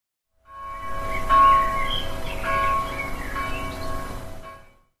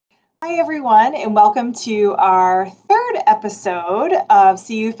everyone, and welcome to our third episode of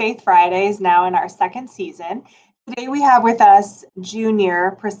CU Faith Fridays, now in our second season. Today we have with us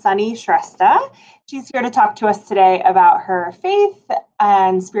junior Prasanni Shrestha. She's here to talk to us today about her faith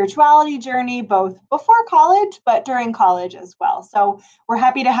and spirituality journey, both before college, but during college as well. So we're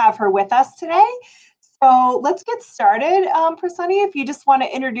happy to have her with us today. So let's get started. Prasanni, if you just want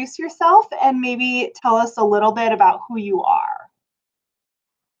to introduce yourself and maybe tell us a little bit about who you are.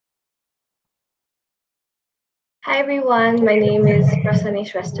 Hi everyone, my name is Prasanni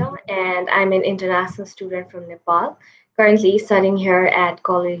Shrestha and I'm an international student from Nepal, currently studying here at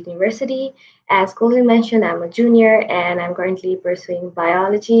College University. As Colin mentioned, I'm a junior and I'm currently pursuing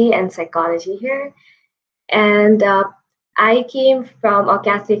biology and psychology here. And I came from a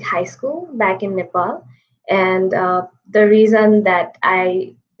Catholic high school back in Nepal. And the reason that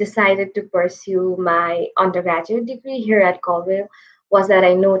I decided to pursue my undergraduate degree here at Colville was that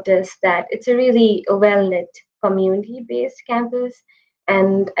I noticed that it's a really well-lit community-based campus,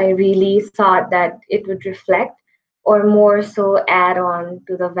 and I really thought that it would reflect or more so add on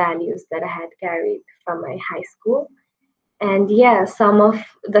to the values that I had carried from my high school. And yeah, some of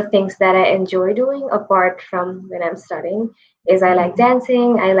the things that I enjoy doing apart from when I'm studying is I like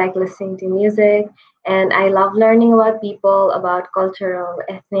dancing, I like listening to music, and I love learning about people, about cultural,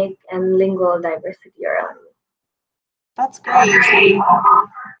 ethnic, and lingual diversity around me. That's great.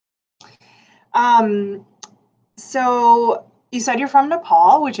 So you said you're from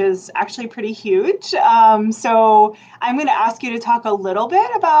Nepal, which is actually pretty huge. So I'm going to ask you to talk a little bit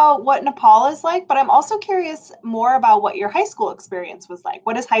about what Nepal is like, but I'm also curious more about what your high school experience was like.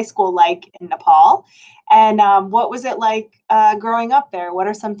 What is high school like in Nepal? And what was it like growing up there? What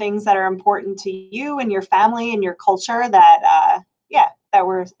are some things that are important to you and your family and your culture that, that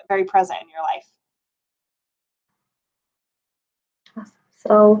were very present in your life?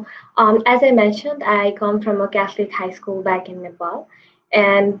 So, as I mentioned, I come from a Catholic high school back in Nepal.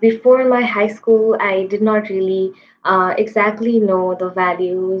 And before my high school, I did not really exactly know the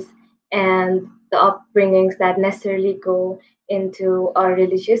values and the upbringings that necessarily go into a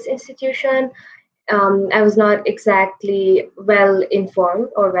religious institution. I was not exactly well informed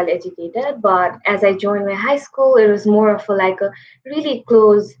or well educated, but as I joined my high school, it was more of like a really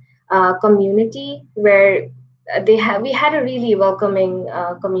close community where we had a really welcoming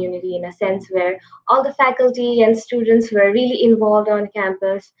community in a sense where all the faculty and students were really involved on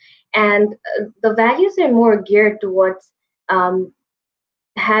campus, and the values are more geared towards um,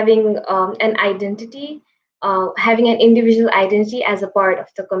 having an identity, having an individual identity as a part of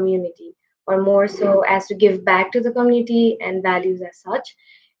the community, or more so as to give back to the community and values as such.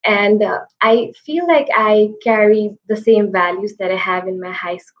 And I feel like I carry the same values that I have in my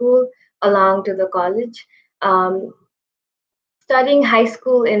high school along to the college. Um, Studying high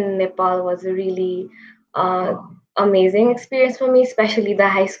school in Nepal was a really uh, amazing experience for me, especially the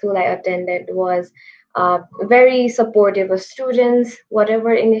high school I attended was very supportive of students,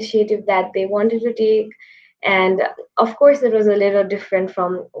 whatever initiative that they wanted to take. And of course, it was a little different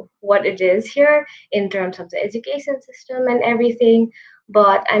from what it is here in terms of the education system and everything.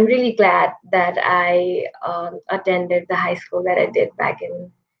 But I'm really glad that I attended the high school that I did back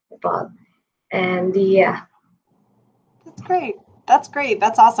in Nepal. And yeah. That's great. That's great.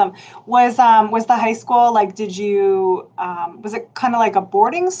 That's awesome. Was the high school like, did you was it kind of like a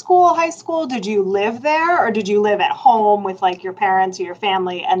boarding school high school? Did you live there or did you live at home with like your parents or your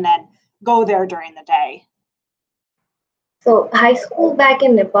family and then go there during the day? So high school back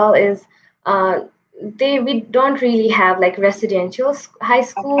in Nepal is uh, we don't really have like high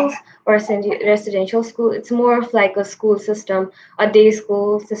schools Okay. or residential school. It's more of like a school system, a day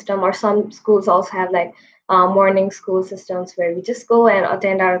school system, or some schools also have like morning school systems where we just go and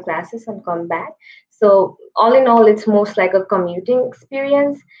attend our classes and come back. So all in all, it's most like a commuting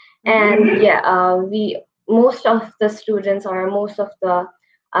experience. And yeah, we most of the students or most of the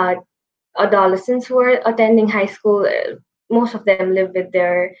uh, adolescents who are attending high school, most of them live with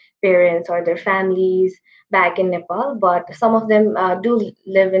their parents or their families back in Nepal, but some of them do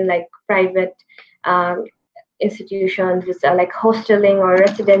live in like private um, institutions, which are like hosteling or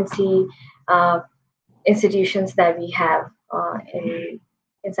residency uh, institutions that we have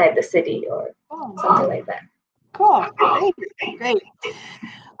inside the city or something Oh, like that. cool. Great. Great.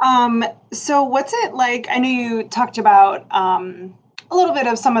 So what's it like? I know you talked about a little bit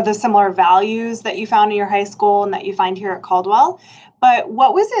of some of the similar values that you found in your high school and that you find here at Caldwell, but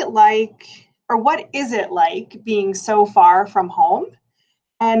what was it like, or what is it like being so far from home?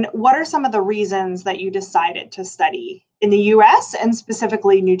 And what are some of the reasons that you decided to study in the US and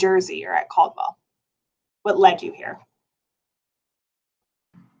specifically New Jersey or at Caldwell? What led you here?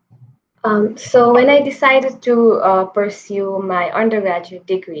 So when I decided to pursue my undergraduate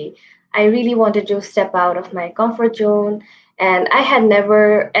degree, I really wanted to step out of my comfort zone, and I had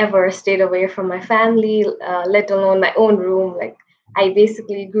never ever stayed away from my family, let alone my own room. Like I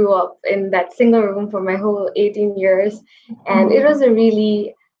basically grew up in that single room for my whole 18 years, and it was a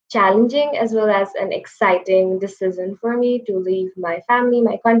really challenging as well as an exciting decision for me to leave my family,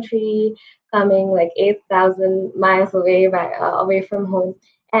 my country, coming like 8,000 miles away from home.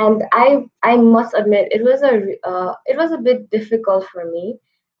 And I must admit it was a bit difficult for me.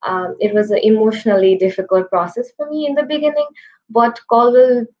 It was an emotionally difficult process for me in the beginning, but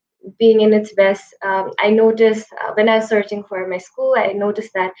Colville being in its best, I noticed when I was searching for my school, I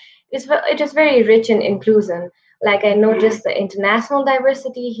noticed that it is very rich in inclusion. Like I noticed the international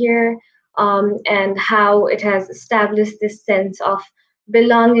diversity here, and how it has established this sense of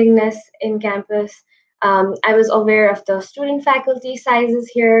belongingness in campus. I was aware of the student faculty sizes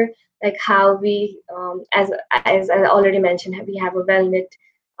here, like how as I already mentioned, we have a well knit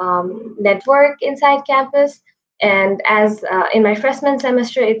network inside campus. And as in my freshman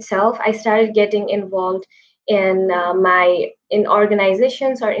semester itself, I started getting involved in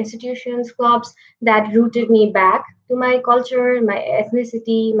organizations or institutions, clubs that rooted me back to my culture, my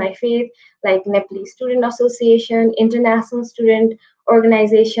ethnicity, my faith, like Nepalese Student Association, International Student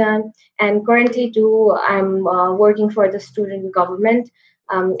Organization, and currently too I'm working for the student government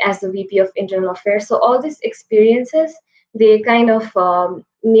as the VP of Internal Affairs. So all these experiences, they kind of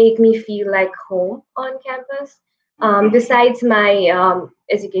make me feel like home on campus. Besides my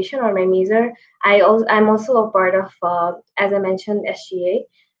education or my major, I'm also a part of, as I mentioned, SGA.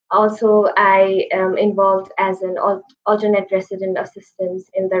 Also, I am involved as an alternate resident assistant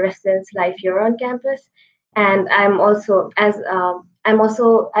in the residence life here on campus, and I'd also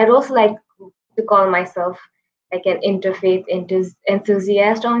like to call myself like an interfaith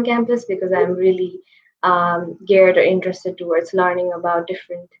enthusiast on campus because I'm really geared or interested towards learning about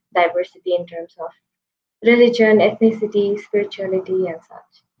different diversity in terms of religion, ethnicity, spirituality, and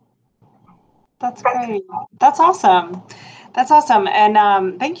such. That's great. That's awesome. That's awesome.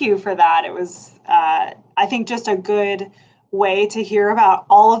 And thank you for that. It was, I think, just a good way to hear about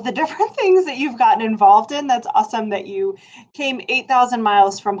all of the different things that you've gotten involved in. That's awesome that you came 8,000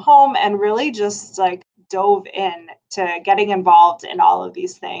 miles from home and really just like dove in to getting involved in all of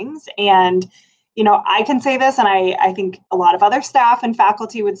these things. And, I can say this, and I think a lot of other staff and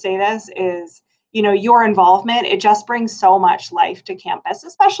faculty would say this is, your involvement, it just brings so much life to campus,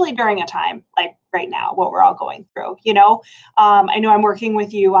 especially during a time like right now, what we're all going through. I know I'm working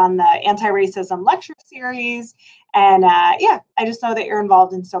with you on the anti-racism lecture series, and yeah, I just know that you're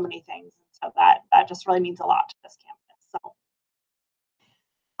involved in so many things. So that just really means a lot to this campus. So,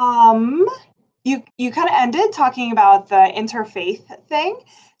 you kind of ended talking about the interfaith thing.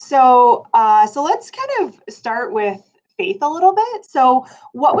 So let's kind of start with faith a little bit. So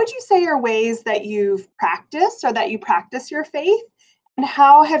what would you say are ways that you've practiced or that you practice your faith? And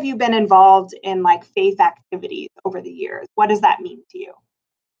how have you been involved in like faith activities over the years? What does that mean to you?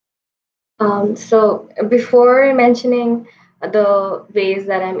 So before mentioning the ways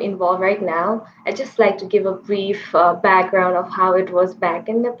that I'm involved right now, I just like to give a brief background of how it was back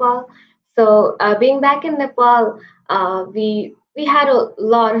in Nepal. So being back in Nepal, we had a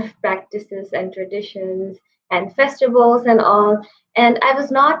lot of practices and traditions and festivals and all, and I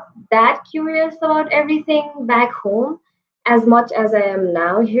was not that curious about everything back home as much as I am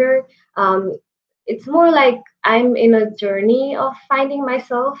now here. It's more like I'm in a journey of finding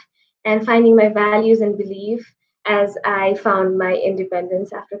myself and finding my values and belief as I found my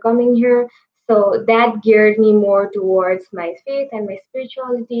independence after coming here. So that geared me more towards my faith and my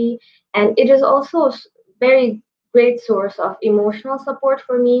spirituality. And it is also a very great source of emotional support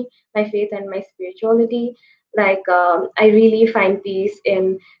for me, my faith and my spirituality. Like, I really find peace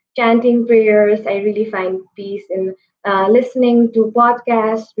in chanting prayers. I really find peace in listening to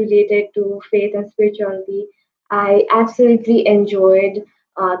podcasts related to faith and spirituality. I absolutely enjoyed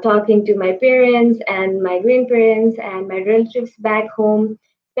talking to my parents and my grandparents and my relatives back home,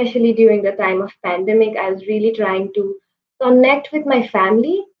 especially during the time of pandemic. I was really trying to connect with my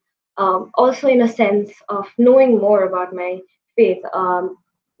family, also in a sense of knowing more about my faith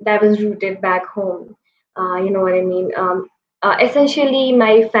that was rooted back home. You know what I mean? Essentially,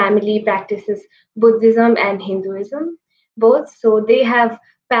 my family practices Buddhism and Hinduism both, so they have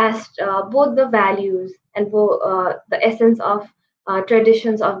passed both the values and the essence of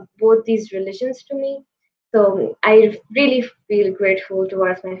traditions of both these religions to me. So I really feel grateful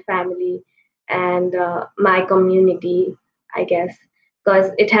towards my family and my community, I guess,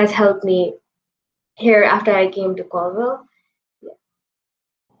 because it has helped me here after I came to Colville.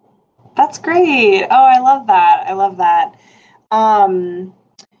 That's great. Oh, I love that. I love that. Um,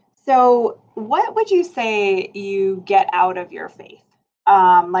 so what would you say you get out of your faith?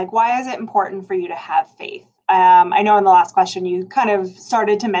 Like, why is it important for you to have faith? I know in the last question you kind of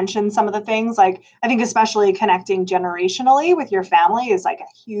started to mention some of the things, like I think especially connecting generationally with your family is like a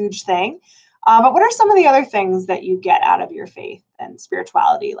huge thing. But what are some of the other things that you get out of your faith and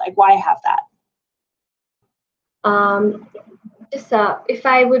spirituality? Like, why have that? Um, just if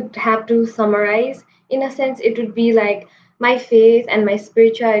I would have to summarize, in a sense, it would be like my faith and my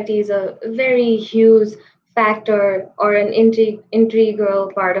spirituality is a very huge factor or an integral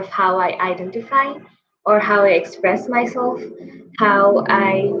part of how I identify or how I express myself, how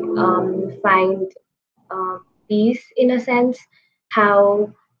I find uh, peace in a sense,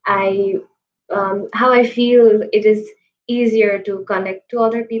 how I how I feel it is easier to connect to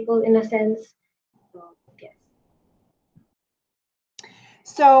other people in a sense. So, yes.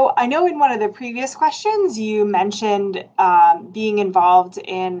 So I know in one of the previous questions you mentioned being involved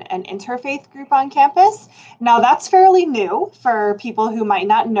in an interfaith group on campus. Now that's fairly new for people who might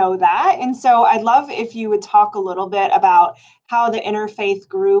not know that. And so I'd love if you would talk a little bit about how the interfaith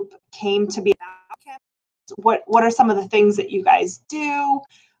group came to be on campus. What are some of the things that you guys do?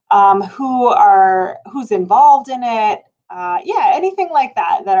 Who's involved in it? Yeah, anything like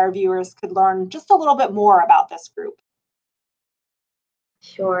that that our viewers could learn just a little bit more about this group.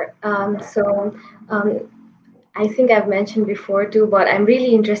 Sure. I think I've mentioned before too, but I'm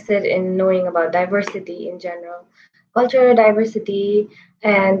really interested in knowing about diversity in general, cultural diversity,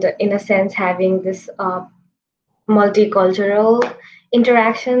 and in a sense, having this multicultural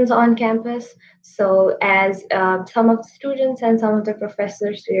interactions on campus. So, as some of the students and some of the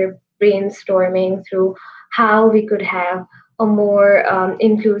professors were brainstorming through how we could have a more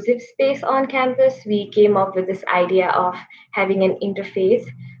inclusive space on campus, we came up with this idea of having an interfaith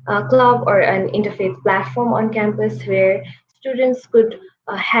club or an interfaith platform on campus where students could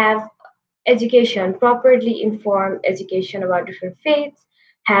have education, properly informed education about different faiths,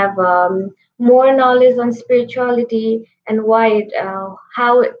 have more knowledge on spirituality and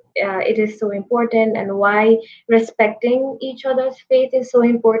how it is so important, and why respecting each other's faith is so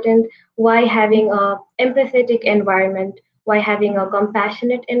important, why having a empathetic environment, why having a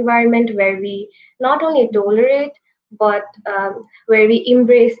compassionate environment where we not only tolerate but where we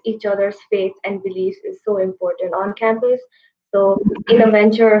embrace each other's faith and beliefs is so important on campus. So, in a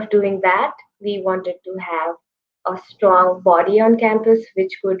venture of doing that, we wanted to have a strong body on campus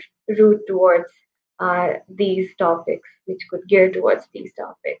which could root towards these topics, which could gear towards these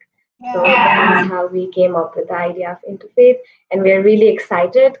topics. So Yeah. that's how we came up with the idea of interfaith. And we're really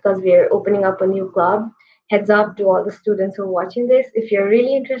excited because we're opening up a new club. Heads up to all the students who are watching this. If you're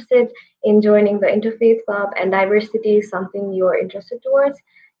really interested in joining the interfaith club and diversity is something you're interested towards,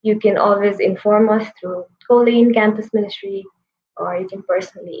 you can always inform us through Colleen Campus Ministry, or you can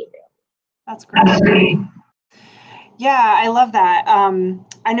personally email. That's great. Yeah, I love that.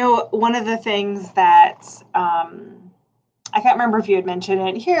 I know one of the things that I can't remember if you had mentioned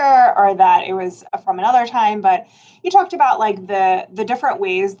it here or that it was from another time, but you talked about like the different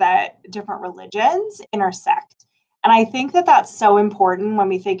ways that different religions intersect, and I think that that's so important when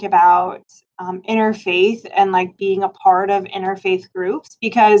we think about interfaith and like being a part of interfaith groups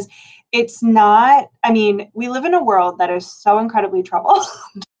because it's not. I mean, we live in a world that is so incredibly troubled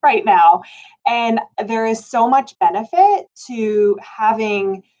right now, and there is so much benefit to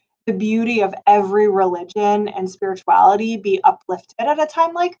having the beauty of every religion and spirituality be uplifted at a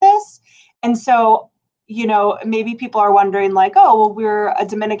time like this. And so, maybe people are wondering, like, oh, well, we're a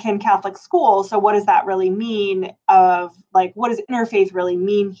Dominican Catholic school. So, what does that really mean? Of like, what does interfaith really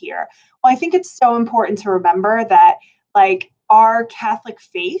mean here? Well, I think it's so important to remember that, like, our Catholic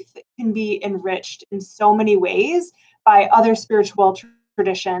faith can be enriched in so many ways by other spiritual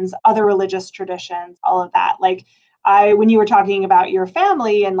traditions, other religious traditions, all of that. Like, when you were talking about your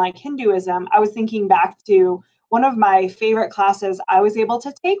family and like Hinduism, I was thinking back to one of my favorite classes I was able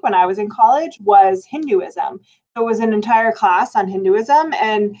to take when I was in college was Hinduism. So it was an entire class on Hinduism.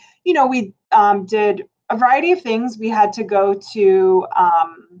 And, we did a variety of things. We had to go to,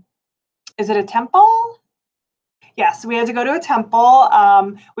 is it a temple? Yes, we had to go to a temple.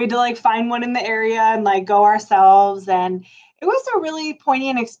 We had to like find one in the area and like go ourselves. And it was a really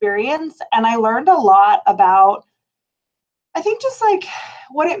poignant experience. And I learned a lot about, I think, just like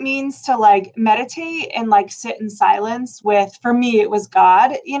what it means to like meditate and like sit in silence with, for me, it was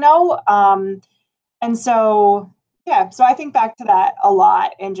God. And so, yeah, so I think back to that a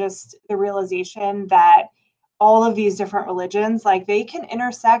lot and just the realization that all of these different religions, like they can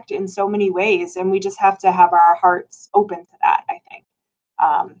intersect in so many ways. And we just have to have our hearts open to that, I think.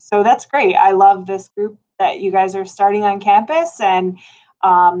 So that's great. I love this group that you guys are starting on campus, and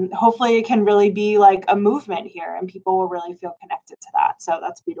hopefully it can really be like a movement here and people will really feel connected to that. So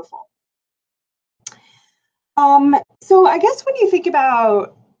that's beautiful. So I guess when you think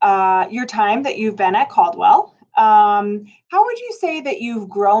about your time that you've been at Caldwell, how would you say that you've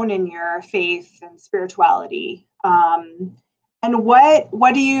grown in your faith and spirituality? And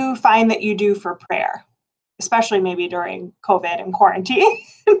what do you find that you do for prayer, especially maybe during COVID and quarantine?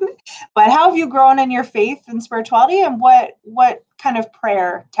 But how have you grown in your faith and spirituality, and what kind of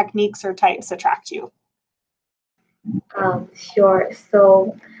prayer techniques or types attract you? Sure.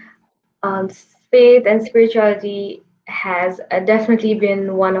 So, faith and spirituality has definitely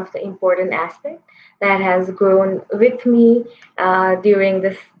been one of the important aspects that has grown with me during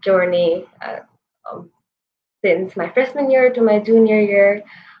this journey um, since my freshman year to my junior year.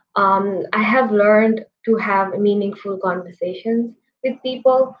 I have learned to have meaningful conversations with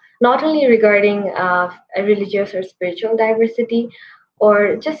people, not only regarding a religious or spiritual diversity,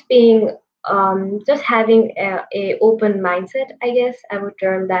 or just being just having a open mindset. I guess I would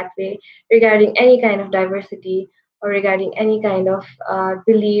term that way regarding any kind of diversity or regarding any kind of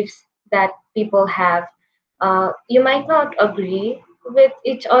beliefs that people have. You might not agree with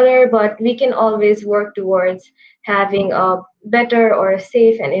each other, but we can always work towards having a better or a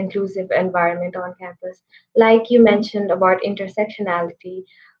safe and inclusive environment on campus. Like you mentioned about intersectionality,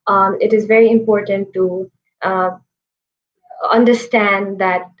 it is very important to uh, understand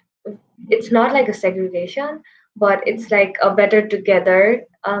that it's not like a segregation, but it's like a better together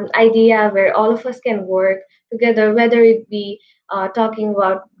idea where all of us can work together, whether it be talking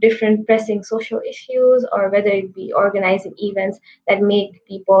about different pressing social issues or whether it be organizing events that make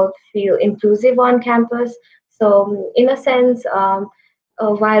people feel inclusive on campus. So, in a sense,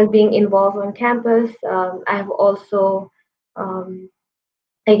 while being involved on campus, I've also um,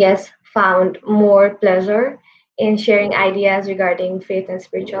 I guess, found more pleasure in sharing ideas regarding faith and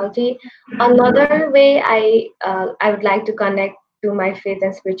spirituality. Another way I would like to connect to my faith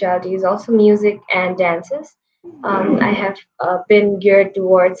and spirituality is also music and dances. I have been geared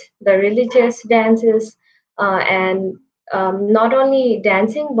towards the religious dances and not only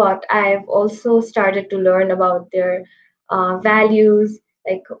dancing, but I've also started to learn about their values.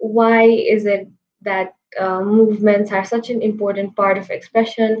 Like, why is it that movements are such an important part of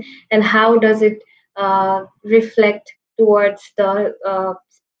expression, and how does it reflect towards the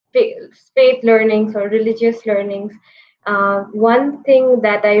faith learnings or religious learnings. One thing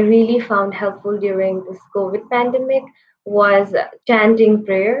that I really found helpful during this COVID pandemic was chanting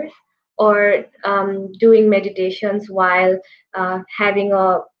prayers or doing meditations while having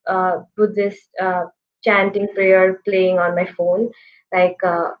a Buddhist chanting prayer playing on my phone. Like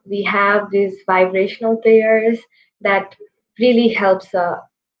we have these vibrational prayers that really helps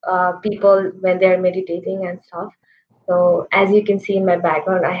people when they're meditating and stuff. So as you can see in my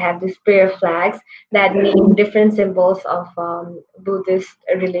background, I have these prayer flags that mean different symbols of Buddhist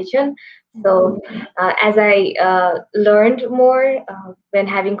religion. So as I learned more when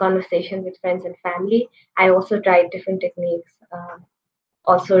having conversation with friends and family, I also tried different techniques.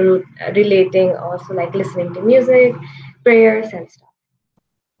 Also relating, also like listening to music, prayers and stuff.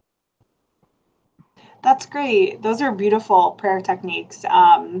 That's great. Those are beautiful prayer techniques.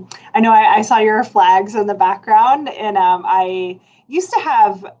 I know I saw your flags in the background, and I used to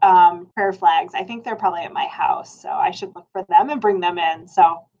have prayer flags. I think they're probably at my house, so I should look for them and bring them in.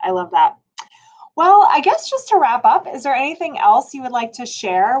 So I love that. Well, I guess just to wrap up, is there anything else you would like to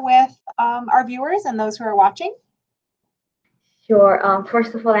share with our viewers and those who are watching? Sure.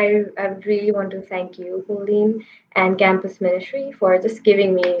 First of all, I really want to thank you, Pauline, and Campus Ministry for just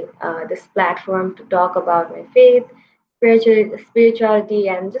giving me this platform to talk about my faith, spirituality,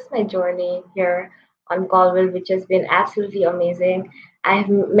 and just my journey here on Colville, which has been absolutely amazing. I've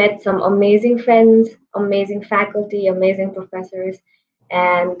met some amazing friends, amazing faculty, amazing professors,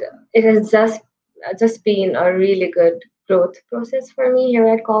 and it has just been a really good growth process for me here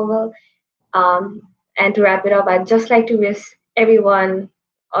at Colville. Um, and to wrap it up, I'd just like to wish everyone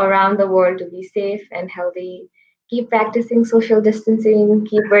around the world to be safe and healthy. Keep practicing social distancing,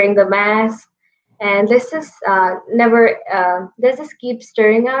 keep wearing the mask, and let's just keep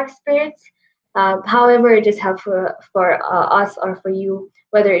stirring our spirits. However, it is helpful for us or for you,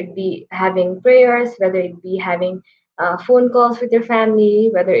 whether it be having prayers, whether it be having phone calls with your family,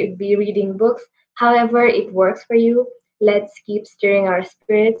 whether it be reading books, however it works for you. Let's keep stirring our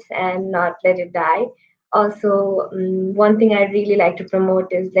spirits and not let it die. Also, one thing I really like to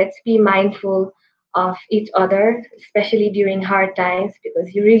promote is let's be mindful of each other, especially during hard times,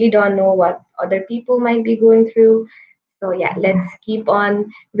 because you really don't know what other people might be going through. So yeah, let's keep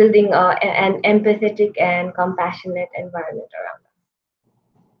on building an empathetic and compassionate environment around us.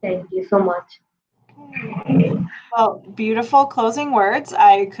 Thank you so much. Okay. Well, beautiful closing words.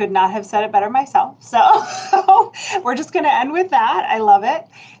 I could not have said it better myself. So we're just going to end with that. I love it.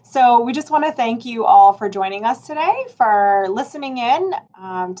 So we just want to thank you all for joining us today, for listening in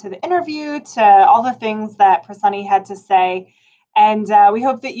to the interview, to all the things that Prasanni had to say. And we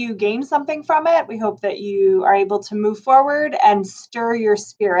hope that you gained something from it. We hope that you are able to move forward and stir your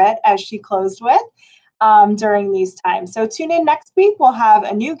spirit, as she closed with, during these times. So tune in next week. We'll have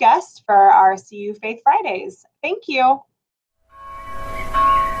a new guest for our CU Faith Fridays. Thank you.